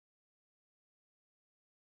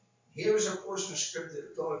Here is a portion of scripture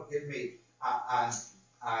that God gave me, and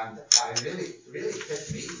I really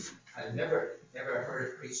hit me. I never heard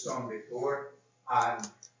it preached on before. And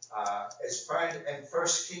it's found in 1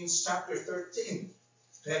 Kings chapter 13.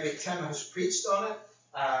 Maybe Tim has preached on it,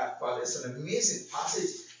 but it's an amazing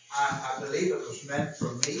passage, and I believe it was meant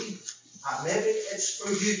for me, and maybe it's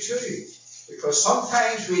for you too, because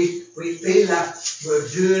sometimes we feel that we're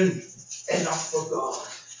doing enough for God.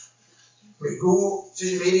 We go to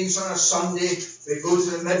the meetings on a Sunday, we go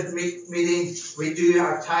to the mid-meeting, we do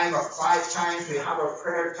our time of quiet time, we have our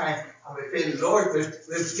prayer time, and we feel, Lord,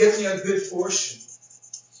 we've given you a good portion,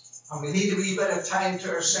 and we need a wee bit of time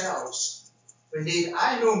to ourselves.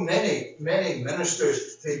 I know many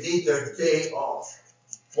ministers who need their day off.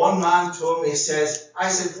 One man told me, I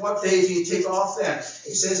said, what day do you take off then?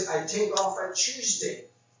 He says, I take off on Tuesday.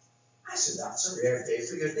 I said, that's a rare day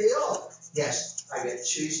for your day off. Yes, I get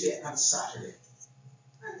Tuesday and Saturday.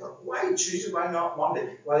 I thought, why Tuesday? Why not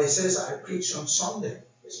Monday? Well, he says, I preach on Sunday.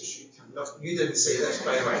 Look, you didn't say this,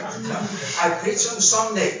 by the way. No, I preach on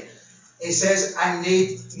Sunday. He says, I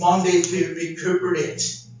need Monday to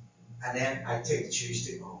recuperate. And then I take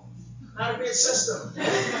Tuesday off. Not a great system.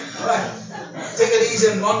 Right. Take it easy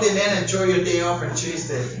on Monday and then enjoy your day off on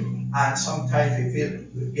Tuesday. And sometimes we feel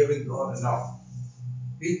we're giving God enough.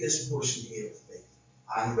 Read this portion here with me.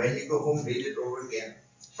 And when you go home, read it over again.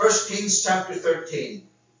 1 Kings chapter 13.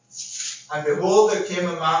 And behold, there came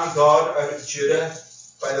a man of God out of Judah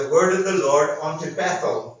by the word of the Lord unto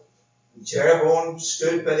Bethel. And Jeroboam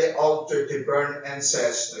stood by the altar to burn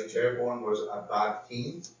incense. Now Jeroboam was a bad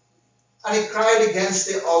king. And he cried against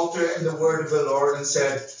the altar in the word of the Lord and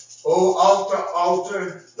said, O altar,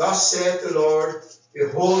 altar, thus saith the Lord,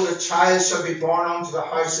 behold, a child shall be born unto the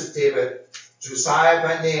house of David, Josiah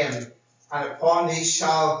by name, and upon thee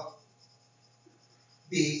shall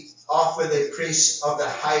be offered the priests of the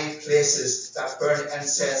high places that burn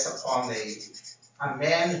incense upon thee, and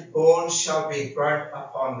men's bones shall be burnt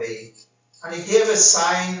upon thee. And he gave a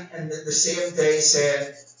sign in the same day,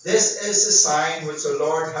 saying, This is the sign which the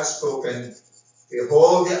Lord has spoken.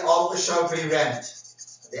 Behold, the altar shall be rent,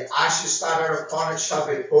 and the ashes that are upon it shall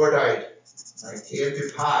be poured out. And it came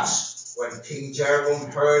to pass, when King Jeroboam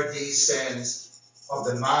heard these sayings of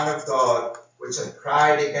the man of God, which had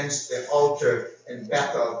cried against the altar in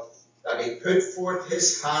Bethel, that he put forth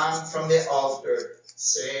his hand from the altar,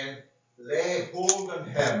 saying, Lay hold on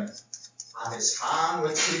him. And his hand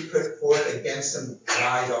which he put forth against him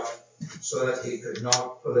dried up, so that he could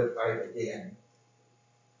not pull it out again.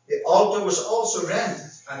 The altar was also rent,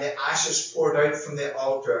 and the ashes poured out from the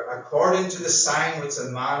altar, according to the sign which the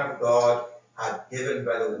man of God had given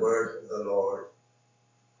by the word of the Lord.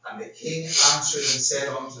 And the king answered and said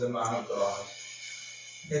unto the man of God,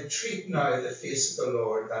 Entreat now the face of the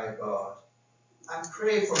Lord thy God, and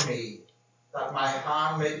pray for me, that my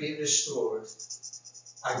hand may be restored,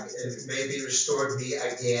 me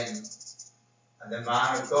again. And the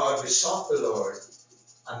man of God besought the Lord,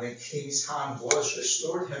 and the king's hand was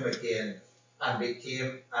restored him again, and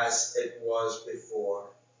became as it was before.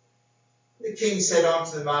 The king said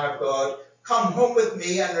unto the man of God, Come home with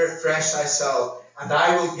me and refresh thyself, and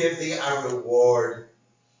I will give thee a reward.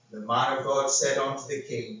 The man of God said unto the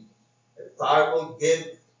king, If thou wilt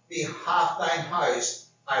give me half thine house,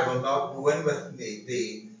 I will not go in with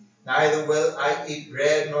thee, neither will I eat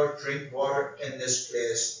bread nor drink water in this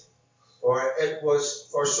place. For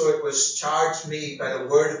so it was charged me by the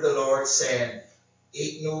word of the Lord, saying,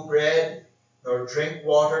 Eat no bread, nor drink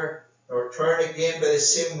water, nor turn again by the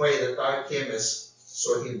same way that thou camest.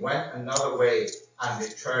 So he went another way, and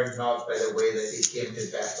returned not by the way that he came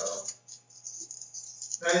to Bethel.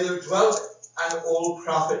 Now there dwelt an old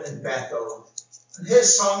prophet in Bethel, and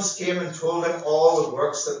his sons came and told him all the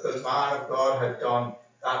works that the man of God had done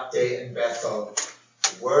that day in Bethel,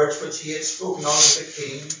 the words which he had spoken unto the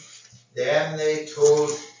king. Then they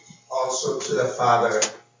told also to the father.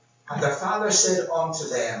 And the father said unto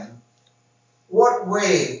them, What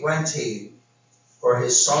way went he? For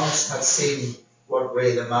his sons had seen what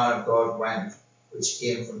way the man of God went, which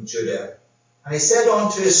came from Judah. And he said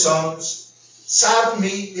unto his sons, Saddle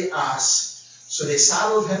me the ass. So they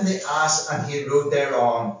saddled him the ass, and he rode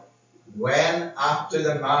thereon. Went after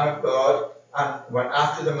the man of God,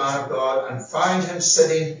 and found him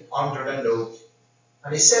sitting under an oak.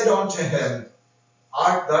 And he said unto him,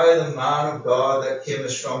 Art thou the man of God that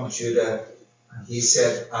camest from Judah? And he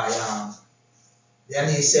said, I am. Then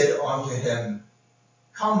he said unto him,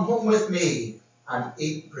 Come home with me and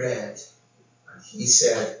eat bread. And he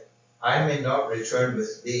said, I may not return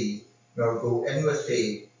with thee, nor go in with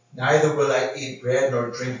thee, neither will I eat bread nor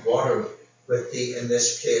drink water with thee in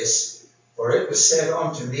this place, For it was said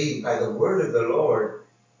unto me by the word of the Lord,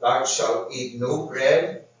 Thou shalt eat no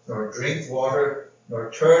bread, nor drink water,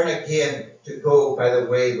 nor turn again to go by the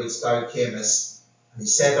way which thou camest. And he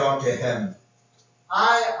said unto him,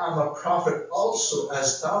 I am a prophet also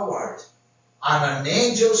as thou art. And an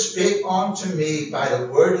angel spake unto me by the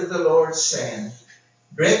word of the Lord, saying,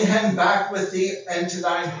 Bring him back with thee into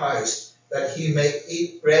thine house, that he may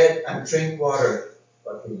eat bread and drink water.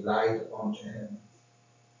 But he lied unto him.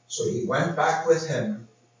 So he went back with him,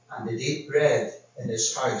 and did eat bread in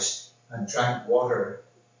his house, and drank water.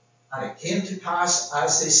 And it came to pass,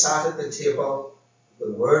 as they sat at the table,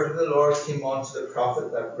 the word of the Lord came unto the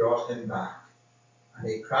prophet that brought him back. And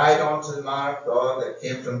he cried unto the man of God that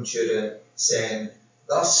came from Judah, saying,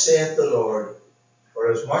 Thus saith the Lord,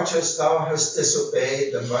 Forasmuch as thou hast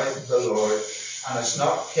disobeyed the mouth of the Lord, and hast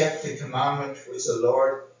not kept the commandment which the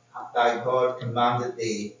Lord thy God commanded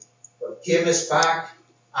thee, but camest back,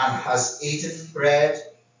 and hast eaten bread,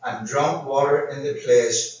 and drunk water in the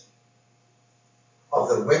place of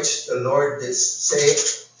the which the Lord did say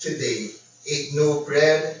to thee, Eat no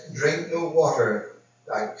bread, drink no water,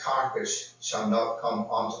 thy carcass shall not come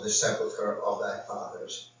unto the sepulchre of thy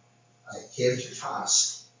fathers. And it came to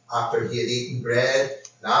pass, after he had eaten bread,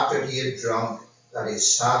 and after he had drunk, that he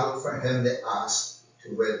saddled for him the ass,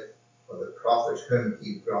 to wit, for the prophet whom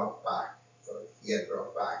he brought back, for he had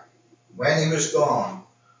brought back. When he was gone,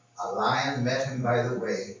 a lion met him by the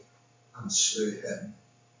way, and slew him.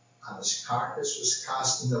 And his carcass was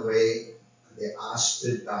cast in the way, and the ass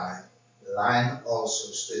stood by. The lion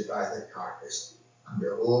also stood by the carcass. And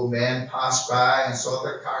behold, men passed by, and saw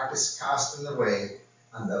the carcass cast in the way,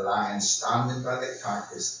 and the lion standing by the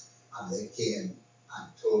carcass. And they came and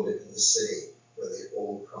told it in the city where the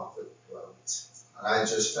old prophet dwelt. And I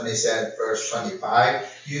just finished at verse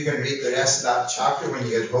 25. You can read the rest of that chapter when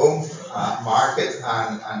you get home, mark it,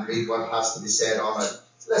 and read what has to be said on it.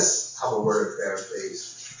 Let's have a word of prayer,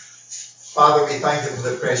 please. Father, we thank you for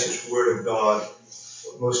the precious word of God.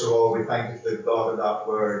 But most of all, we thank you for the God of that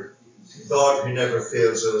word. God who never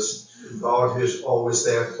fails us. God who is always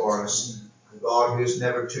there for us. God who is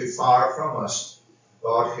never too far from us.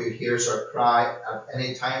 God who hears our cry at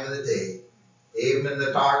any time of the day. Even in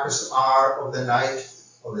the darkest hour of the night,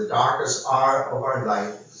 or the darkest hour of our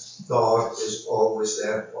life, God is always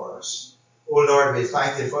there for us. O Lord, we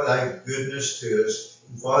thank you for thy goodness to us,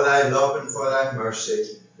 and for thy love and for thy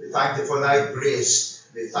mercy. We thank thee for thy grace.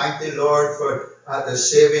 We thank thee, Lord, for the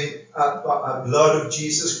saving blood of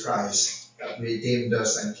Jesus Christ that redeemed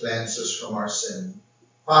us and cleansed us from our sin.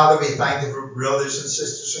 Father, we thank thee for brothers and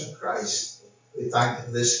sisters in Christ. We thank thee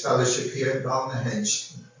for this fellowship here at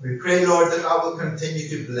Balnahinch. We pray, Lord, that thou will continue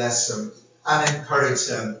to bless them and encourage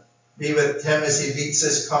them. Be with him as he leads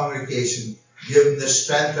this congregation. Give him the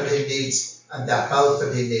strength that he needs and the help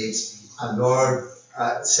that he needs. And Lord,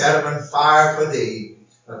 set him on fire for thee,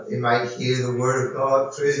 that they might hear the word of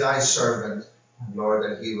God through thy servant. And Lord,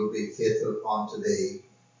 that he will be faithful unto thee.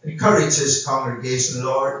 Encourage his congregation,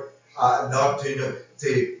 Lord, not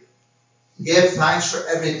to give thanks for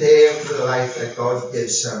every day of the life that God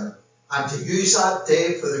gives him, and to use that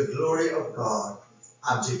day for the glory of God,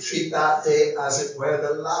 and to treat that day as it were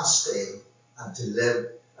the last day, and to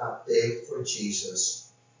live that day for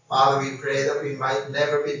Jesus. Father, we pray that we might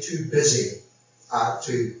never be too busy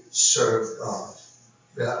to serve God,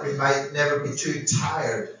 that we might never be too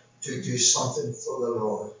tired to do something for the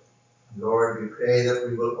Lord. Lord, we pray that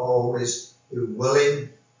we will always be willing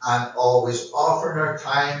and always offering our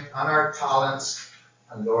time and our talents,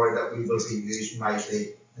 and Lord, that we will be used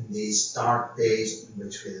mightily in these dark days in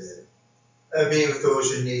which we live. Be with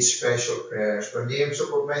those who need special prayers. For names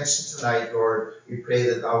that were mentioned tonight, Lord, we pray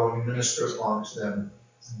that thou will minister unto them.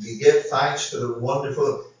 And we give thanks for the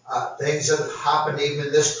wonderful things that have happened even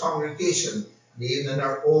in this congregation, and even in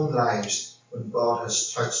our own lives, when God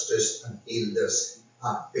has touched us and healed us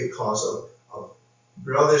because of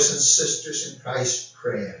brothers and sisters in Christ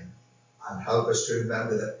praying. And help us to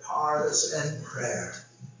remember the power that's in prayer.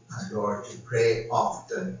 And Lord, to pray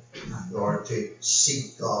often. And Lord, to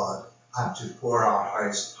seek God and to pour our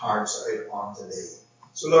hearts out onto thee.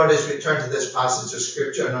 So Lord, as we turn to this passage of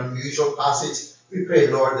Scripture, an unusual passage, we pray,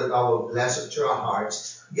 Lord, that thou will bless it to our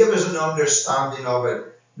hearts. Give us an understanding of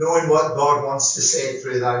it, knowing what God wants to say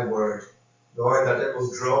through thy word. Lord, that it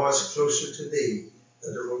will draw us closer to thee,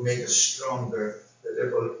 that it will make us stronger, that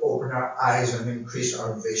it will open our eyes and increase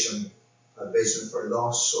our vision, a vision for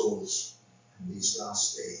lost souls in these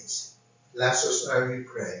last days. Bless us now, we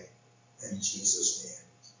pray, in Jesus' name.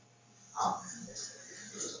 Amen.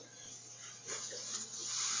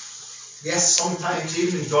 Yes, sometimes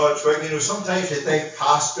even in God's work, sometimes you think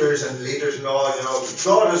pastors and leaders and all,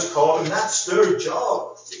 God has called them, that's their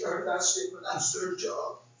job. You heard that statement? That's their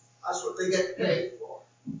job. That's what they get paid for.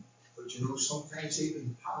 But sometimes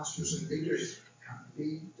even pastors and leaders can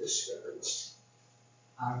be discouraged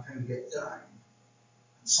and can get down.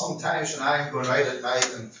 Sometimes when I'm going out at night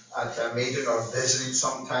and at a meeting or visiting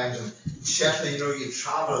sometimes, and especially, you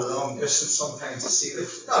travel a long distance sometimes to see it.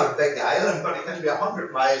 It's not a big island, but it can be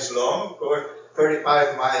 100 miles long, of course,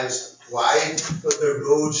 35 miles wide, but the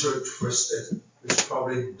roads are twisted. There's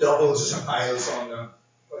probably doubles of miles on them,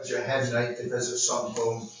 but you're heading out to visit some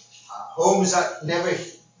home. Homes that never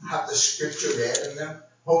have the scripture read in them,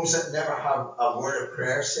 homes that never have a word of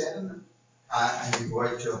prayer said in them, and you go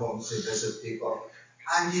out to homes to visit people.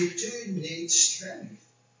 And you do need strength.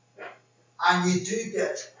 And you do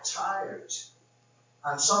get tired.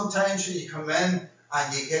 And sometimes when you come in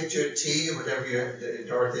and you get your tea or whatever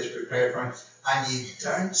Dorothy has prepared for you, and you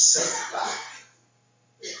don't sit back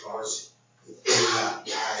because you feel that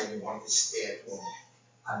tired and you want to stay at home.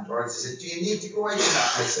 And Dorothy said, do you need to go out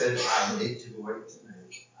tonight? I said, I need to go out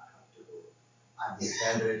tonight. I have to go. And you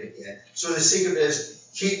tell it again. So the secret is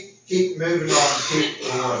keep moving on, keep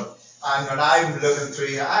going. And when I'm looking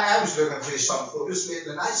through, I was looking through some photos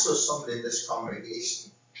lately, and I saw somebody in this congregation.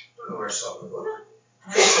 I don't know where I saw the photo.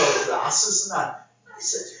 And I saw the glasses and that. And I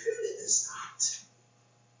said, who is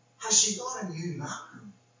that? Has she got a new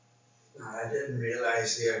man? And I didn't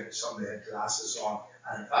realize here somebody had glasses on.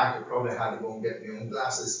 And in fact, I probably had to go and get my own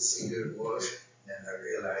glasses to see who it was. And then I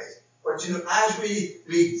realized. But as we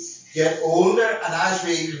get older and as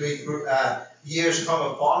years come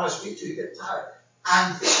upon us, we do get tired.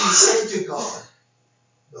 And we say to God,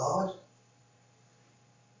 God,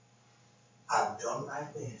 I've done my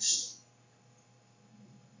best.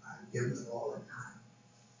 I've given it all I can,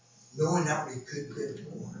 knowing that we could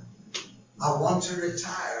give more. I want to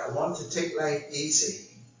retire. I want to take life easy.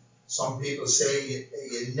 Some people say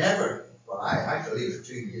you never, well, I believe it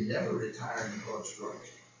too, you never retire in God's work.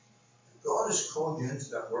 God has called you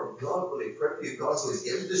into that work. God will equip you. God will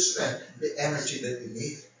give you the strength, the energy that you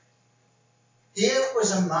need. Here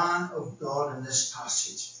was a man of God in this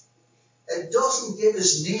passage. It doesn't give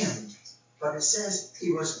his name, but it says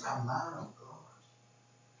he was a man of God.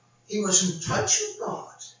 He was in touch with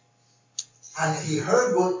God. And he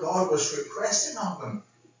heard what God was requesting of him,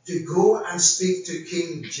 to go and speak to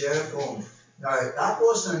King Jeroboam. Now, that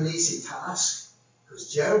wasn't an easy task,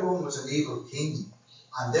 because Jeroboam was an evil king.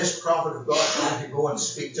 And this prophet of God had to go and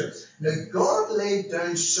speak to him. Now, God laid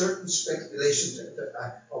down certain speculations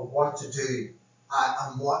of what to do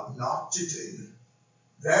and what not to do.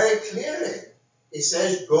 Very clearly. He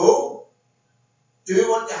says, go, do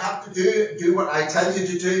what you have to do what I tell you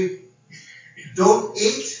to do. Don't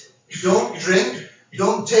eat, don't drink,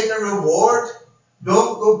 don't take a reward,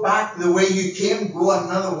 don't go back the way you came, go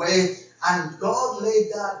another way. And God laid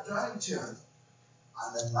that down to him.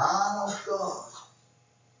 And the man of God,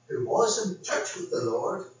 who was in touch with the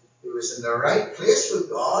Lord, who was in the right place with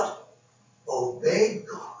God, obeyed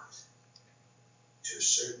God to a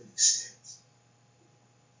certain extent.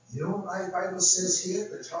 You know what my Bible says here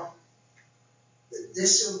at the top? The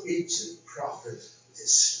disobedient prophet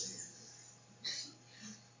is slain.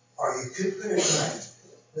 Or you could put it right,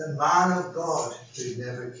 the man of God who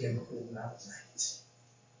never came home that night.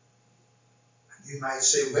 And you might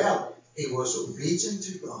say, well, he was obedient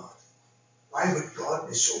to God. Why would God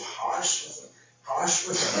be so harsh with him? Harsh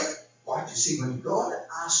with him? What you see, when God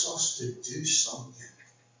asks us to do something,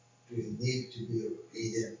 we need to be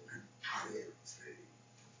obedient and carry it through.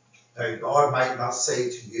 Now, God might not say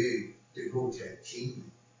to you to go to a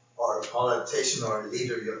king or a politician or a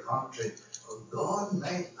leader of your country, but God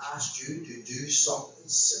might ask you to do something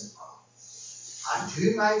simple. And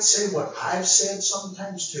you might say what I've said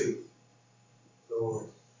sometimes too. Lord,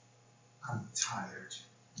 I'm tired.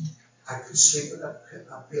 I could sleep at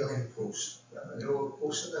a building post. The old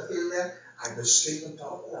post in the field there, I could sleep on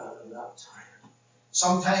top of that. I'm that tired.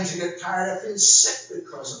 Sometimes you get tired. I feel sick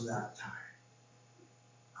because I'm that tired.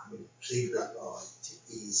 And we plead with God to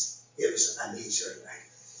give us an easier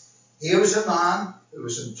life. Here was a man who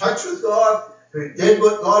was in touch with God, who did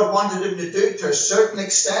what God wanted him to do to a certain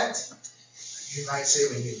extent. You might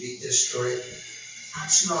say when you read this story,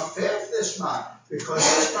 that's not fair for this man, because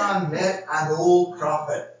this man met an old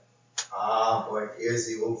prophet. Ah, boy, here's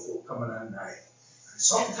the old folk coming in now. And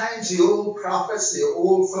sometimes the old prophets, the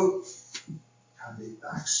old folk, can be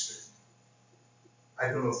backslidden. I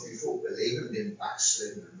don't know if you folk believe in being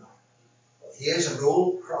backslidden or not. But here's an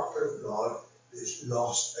old prophet of God who's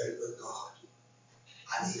lost out with God.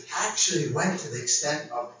 And he actually went to the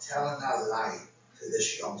extent of telling a lie to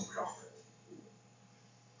this young prophet.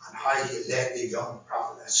 and how he led the young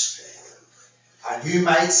prophet astray. And you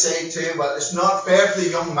might say too, well, it's not fair to the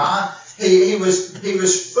young man. He was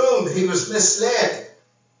fooled, he was misled.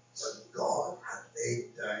 But God had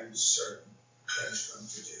laid down certain things for him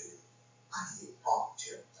to do, and he ought to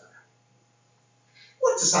have done it.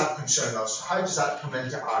 What does that concern us? How does that come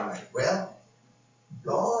into our life? Well,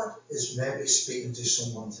 God is maybe speaking to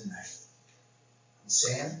someone tonight and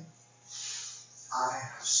saying, I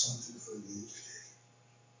have something for you to do.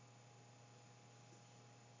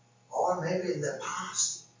 Or maybe in the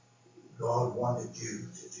past, God wanted you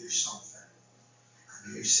to do something.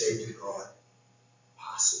 And you say to God,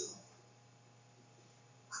 pass it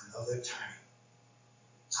on. Another time,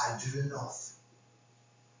 I do enough.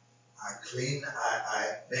 I clean,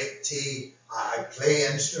 I make tea, I play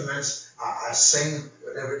instruments, I sing,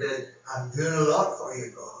 whatever it is. I'm doing a lot for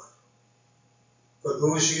you, God. For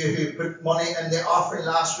those of you who put money in the offering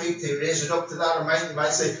last week to raise it up to that amount, you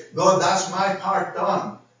might say, God, that's my part done.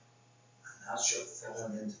 And that's your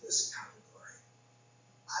falling into this category.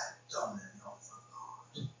 I've done enough for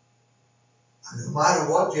God. And no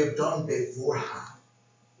matter what you've done beforehand,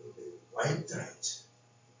 you'll be wiped out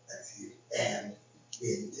if you end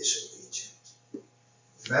being disobedient.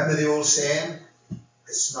 Remember the old saying,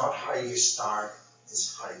 it's not how you start,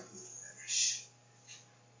 it's how you finish.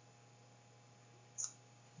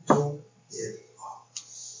 Don't give up.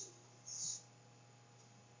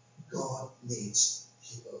 God needs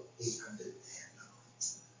people he can depend on.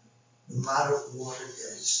 No matter what it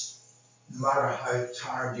is, no matter how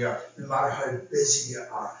tired you are, no matter how busy you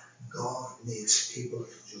are, God needs people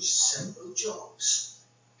to do simple jobs.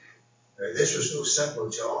 Now, this was no simple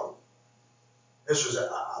job. This was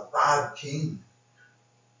a bad king.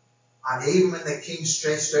 And even when the king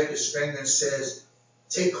stretched out his finger and says,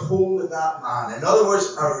 take hold of that man. In other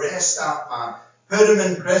words, arrest that man. Put him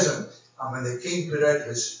in prison. And when the king put out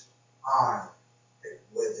his arm, it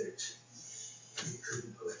withered. He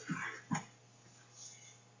couldn't pull it back.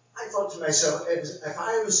 I thought to myself, if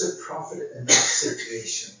I was a prophet in that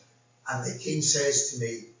situation, and the king says to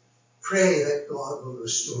me, pray that God will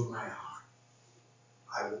restore my heart,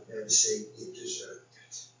 I would never say, you deserved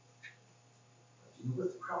it. But you know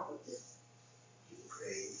what the prophet did? He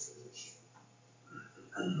prayed for the king,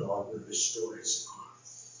 and God would restore his arm.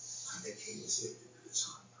 And the king was able to put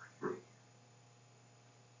his arm back again.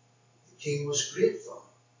 The king was grateful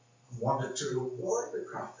and wanted to reward the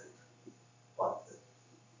prophet, but the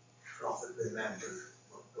prophet remembered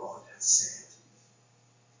what God had said.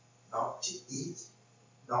 Not to eat,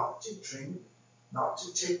 not to drink, not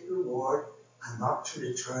to take reward, and not to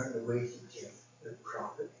return the way he came. The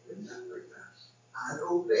prophet remembered that and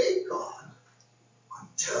obeyed God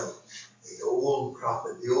until the old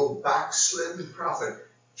prophet, the old backslidden prophet,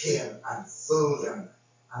 came and fooled him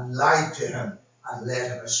and lied to him and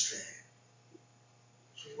led him astray.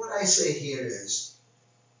 So what I say here is,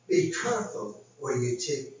 be careful where you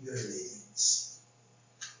take your leadings.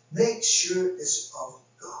 Make sure it's of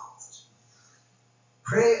God.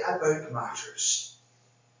 Pray about matters.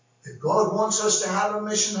 If God wants us to have a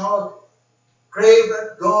mission hall, pray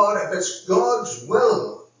that God, if it's God's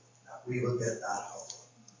will, that we will get that hall.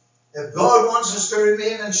 If God wants us to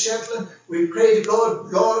remain in Shetland, we pray to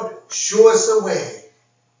God, God, show us the way.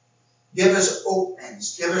 Give us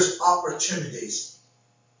openings, give us opportunities.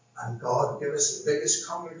 And God, give us the biggest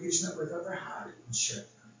congregation that we've ever had in Shetland.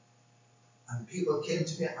 And people came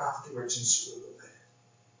to me afterwards and spoke about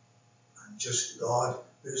it. And just God,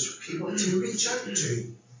 there's people to reach out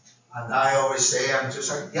to. And I always say I'm just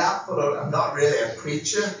a gap filler. I'm not really a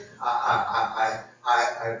preacher. I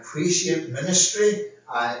appreciate ministry.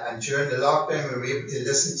 And during the lockdown, we were able to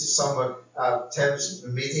listen to some of Tim's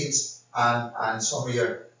meetings and some of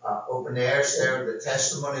your open airs there, the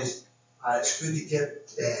testimonies. It's good to get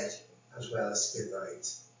fed as well as give out.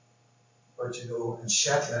 But you know, in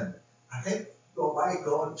Shetland, I think why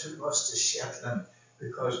God took us to Shetland,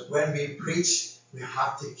 because when we preach, we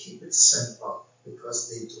have to keep it simple. Because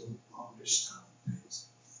they don't understand things.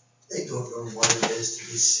 They don't know what it is to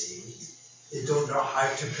be saved. They don't know how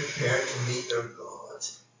to prepare to meet their God.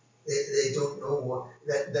 They don't know what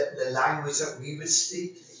the language that we would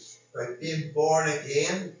speak, like being born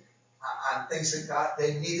again and things like that.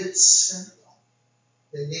 They need it simple.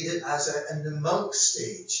 They need it in the milk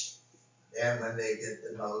stage. Then when they get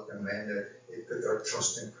the milk and when they put their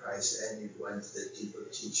trust in Christ, then you go into the deeper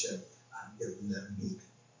teaching and give them the meat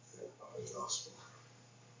of the gospel.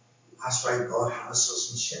 That's why God has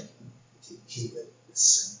us in Shetland, to keep it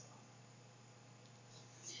simple.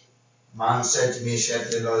 A man said to me in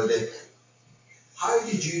Shetland the other day, how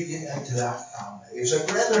did you get into that family? He was a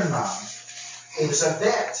brethren man. He was a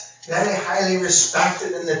vet. very highly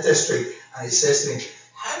respected in the district. And he says to me,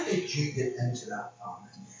 how did you get into that family?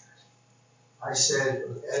 I said,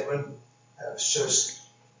 well, Edwin, it was just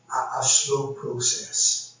a slow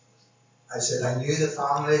process. I said, I knew the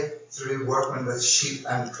family through working with sheep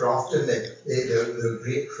and crofting. They're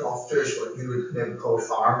great crofters, what you would maybe call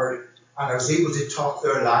farmers. And I was able to talk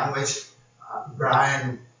their language.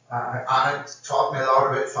 Brian, Anna taught me a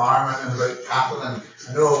lot about farming and about cattle, and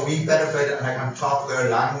I know a wee bit about it, and I can talk their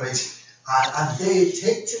language. And they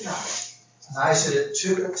take to that. And I said, it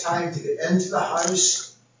took a time to get into the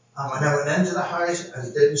house. And when I went into the house, I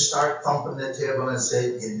didn't start thumping the table and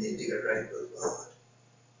saying, you need to get right with God.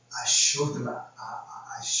 I showed them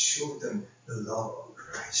the love of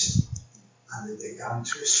Christ, and they began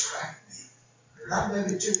to respect me. That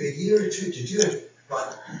maybe took a year or two to do it,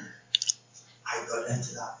 but I got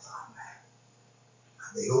into that family,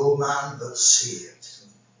 and the old man got saved,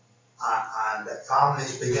 and the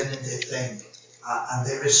family's beginning to think, and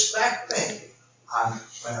they respect me. And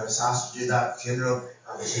when I was asked to do that funeral,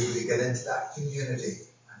 I was able to get into that community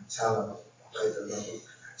and tell them about the love of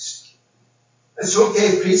Christ. It's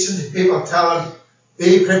okay preaching to people, tell them,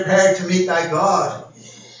 be prepared to meet thy God.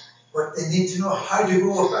 But they need to know how to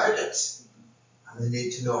go about it. And they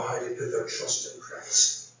need to know how to put their trust in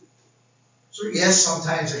Christ. So yes,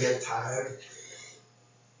 sometimes I get tired.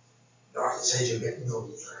 Dorothy says you're getting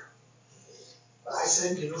older. But I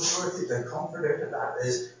said, Dorothy, the comfort out of that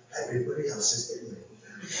is everybody else is getting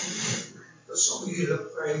older. Because some of you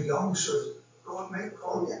look very young, so God might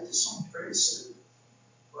call you into something very soon.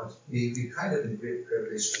 But we kind of in great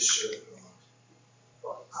privilege to serve God.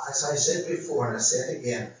 But as I said before, and I said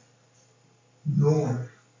again, knowing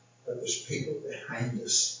that there's people behind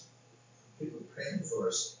us, people praying for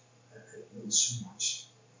us, it means so much.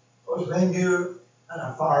 Because when you're in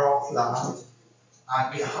a far-off land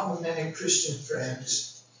and you haven't many Christian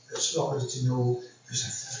friends, it's lovely to know there's a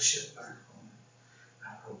fellowship back home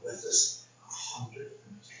and are with us 110%.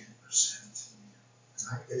 And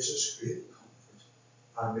that gives us great comfort.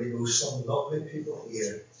 And we know some lovely people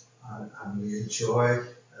here, and we enjoy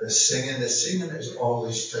the singing. The singing is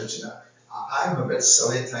always touching. I'm a bit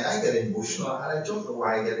silly tonight. I get emotional, and I don't know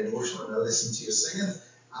why I get emotional when I listen to you singing.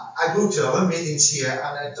 I go to other meetings here,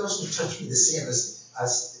 and it doesn't touch me the same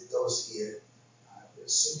as it does here. Your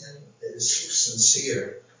singing is so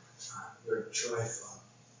sincere, and you're joyful,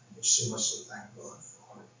 and there's so much to thank God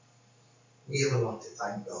for. We have a lot to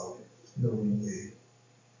thank God, knowing you.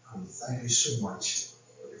 And thank you so much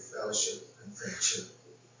for your fellowship and friendship.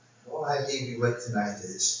 All I leave you with tonight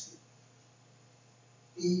is,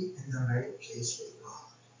 be in the right place with God.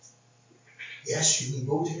 Yes, you can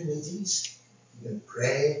go to the meetings, you can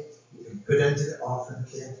pray, you can put into the offering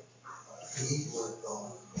kit, but be where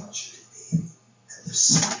God wants you to be, in the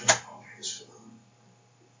center of His will.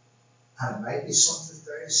 And it might be something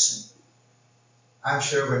very simple. I'm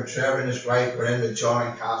sure when Trevor and his wife were in with John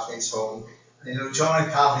and Kathleen's home, and John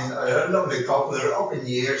and Kathleen are a lovely couple, they're up in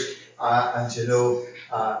years, and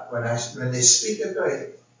when they speak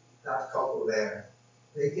about that couple there,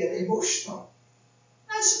 they get emotional.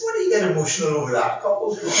 I said, what do you get emotional over that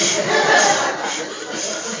couple? I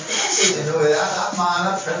said, that man,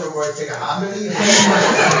 that Trevor would take a hand on you.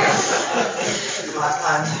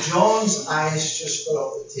 And John's eyes just fill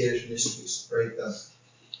up with tears when he speaks about them.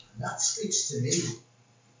 And that speaks to me.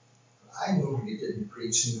 I know you didn't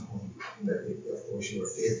preach in the home. Maybe, of course, you were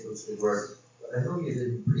faithful to the word. But I know you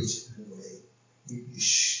didn't preach it in a way. You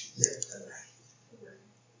lived the life.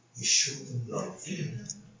 You showed them love.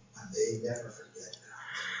 And they never forget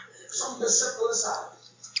that. Something as simple as that.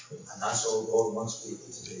 And that's all God wants people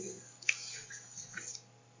to do.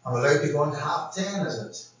 I'm allowed to go into 10:30, is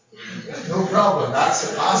it? No problem. That's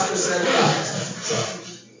the pastor said that. So,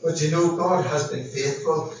 but God has been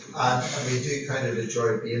faithful, and we do kind of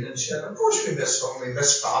enjoy being in Shed. Of course, we miss home, we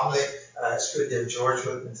miss family. It's good to have George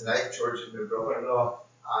with me tonight. George is my brother-in-law,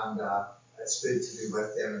 and it's good to be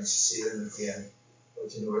with them and to see them again. But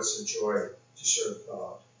it's a joy to serve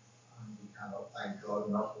God, and we cannot thank God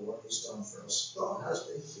enough for what He's done for us. God has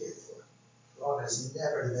been faithful. God has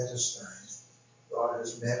never let us down. God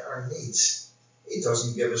has met our needs. He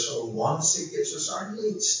doesn't give us our wants, He gives us our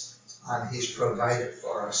needs. And He's provided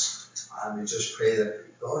for us. And we just pray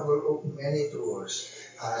that God will open many doors.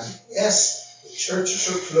 And yes, the churches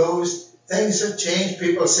are closed. Things have changed.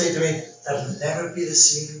 People say to me, it'll never be the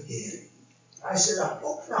same again. I said, I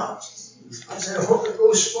hope not. I said, I hope it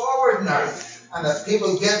goes forward now. And that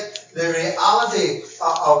people get the reality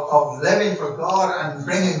of living for God and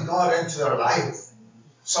bringing God into their life.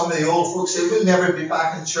 Some of the old folks say, we'll never be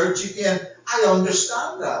back in church again. I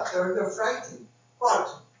understand that. They're frightened. But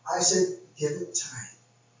I said, give it time.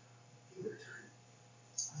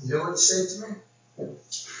 You know what he said to me?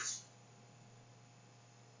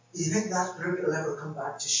 Do you think that group will ever come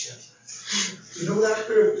back to Shetland? You know that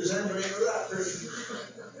group? Does anybody know that group?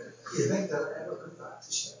 Do you think they'll ever come back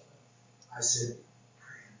to Shetland? I said,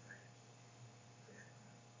 pray and pray.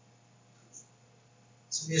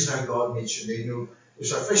 It's amazing how God meets you. You know,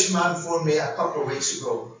 there's a fisherman phoned me a couple of weeks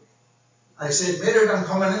ago. And he said, Maynard, I'm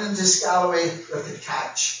coming into Scalloway with a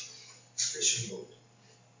catch. Fishing boat.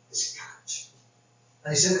 This catch.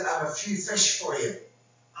 And he said, I have a few fish for you.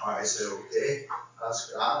 I said, okay,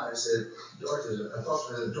 that's grand. I said,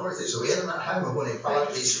 Dorothy said, wait a minute, how am I going to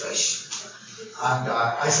collect these fish? And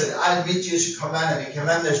I said, I'll meet you as you come in. And he came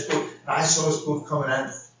in this boat, and I saw his boat coming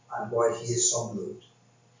in, and boy, he is some load.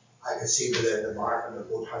 I could see with the mark on the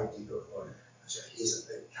boat how deep it was. I said, he's a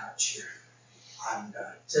big catch here. And he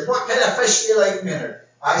said, what kind of fish do you like, Maynard?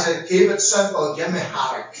 I said, keep it simple, give me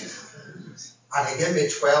haddock. And he gave me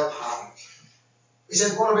 12 haddock. He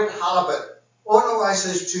said, what about halibut? Oh no, I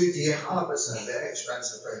says, 2 deer. Halibut's a very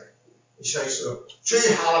expensive thing. He says, so 2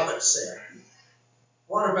 halibuts there.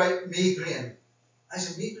 What about migraine? I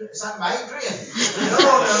said, migraine? Is that migraine? No.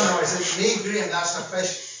 I said, migraine, that's a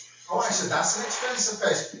fish. Oh, I said, that's an expensive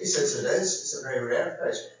fish. He says, it is. It's a very rare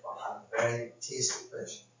fish, but a very tasty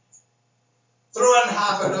fish. Throw in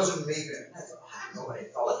half a dozen migraine. I thought, nobody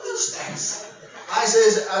thought these things. I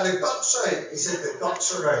says, are the guts out? He said, the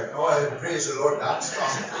guts are out. Oh, praise the Lord, that's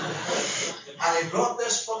done. And he brought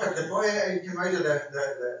this bucket. The boy came out of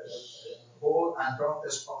the hole and brought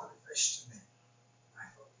this bucket of fish to me. I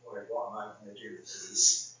thought, boy, what am I going to do with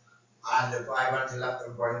these? And the boy went to let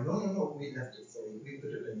them boy, no, we left it for you. We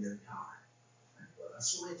put it in your car. I thought,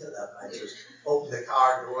 that's the way to that. I just opened the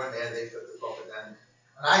car door and there they put the bucket in.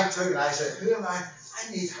 And I took it and I said, who am I?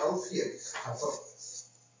 I need help here. I thought,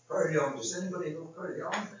 Pearl Young, does anybody know Pearl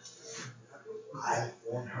Young? I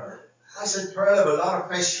phoned her. I said, Pearl, I have a lot of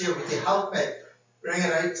fish here. Would you help me? Bring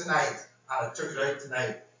it out tonight. And I took it out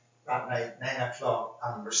tonight, that night, 9 o'clock,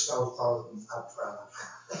 and we're still talking at 12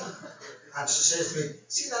 o'clock. And she says to me,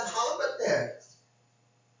 see that halibut there?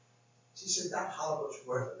 She said, that halibut's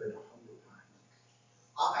worth about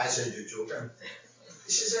 £100. I said, you're joking.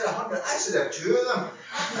 She said, 100. I said, there are 2 of them.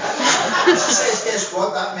 She says, guess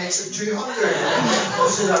what? That makes it 200. I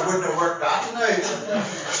said, I wouldn't have worked that out.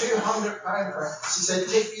 £200. She said,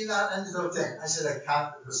 take me that into the hotel. I said, I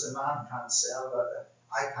can't because the man can't sell that.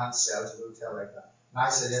 I can't sell to the hotel like that. And I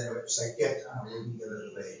said, anyway, it was a gift and I wouldn't give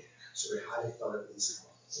it away. So we had it done at these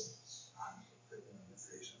times. And put them in the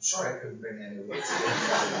freezer. I'm sorry I couldn't bring any with you.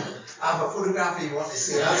 I have a photograph if you want to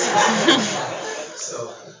see that.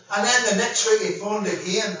 So, and then the next week he phoned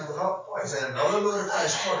again and I thought, boy, is there another load of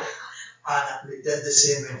fish for it? And we did the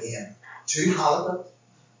same again. 2 halibut,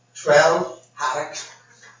 12 haddock,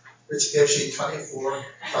 which gives you 24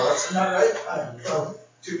 pellets. Isn't that right? 12,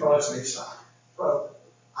 2 pellets in each side. 12.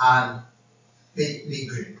 And me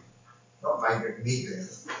green. Not migraine, me green.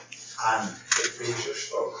 And the freezer's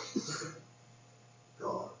full.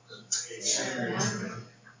 God.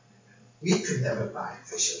 We could never buy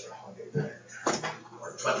fish at £100 or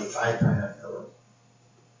 £25 a kilo.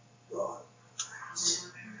 God.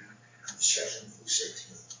 And the Shetland folks said to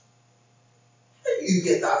me, how do you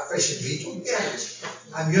get that fish and we don't get it?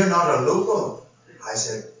 And you're not a local. I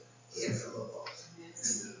said, came from above.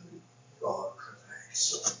 God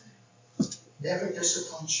provides. Never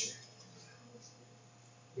disappoints you.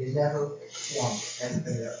 We never want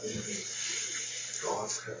anything that we need. God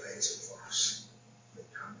provides it for us. We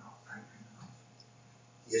cannot thank Him enough.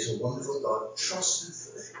 He is a wonderful God. Trust Him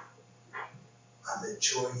fully. And the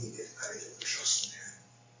joy you get out of trusting Him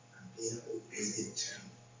and being obedient to Him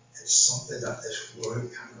is something that this world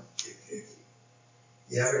cannot give you.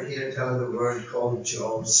 You ever hear tell of the word called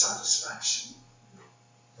job satisfaction?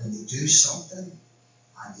 When you do something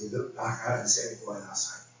and you look back at it and say, boy, that's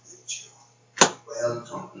a good job. Well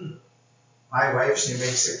done. My wife, she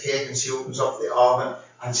makes a cake and she opens up the oven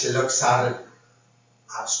and she looks at it.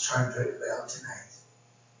 That's turned out well tonight.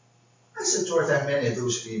 I said, Dorothy, how many of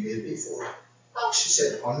those have you made before? Oh, she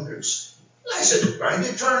said, hundreds. I said, it's bound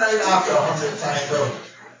to turn out after 100 times though.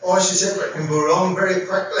 Oh, she said, but it can go wrong very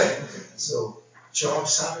quickly. So, job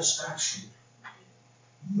satisfaction.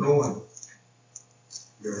 Knowing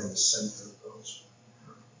you're in the center of God's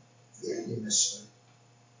will. Yeah, you miss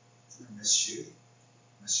me. I miss you.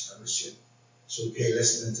 I miss fellowship. It's okay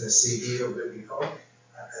listening to a CD or whatever you call it.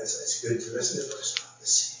 It's good to listen to it, but it's not the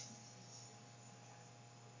same.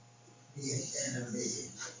 Being in a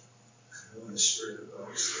meeting and knowing the Spirit of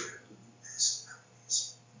God is there is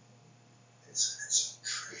amazing. It's a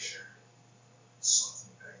treasure. It's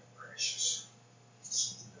something very precious. It's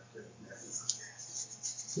something that we'll never forget.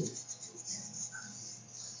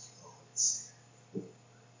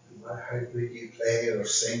 how good you play or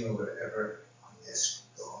sing or whatever. Yes,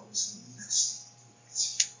 God is in the midst.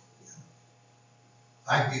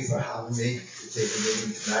 Thank you for having me to take a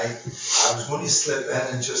meeting tonight. I was going to slip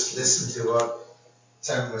in and just listen to what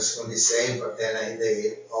Tim was going to say, but then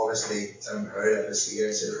they obviously Tim heard I was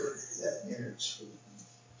here, so let me know.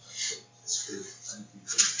 It's good.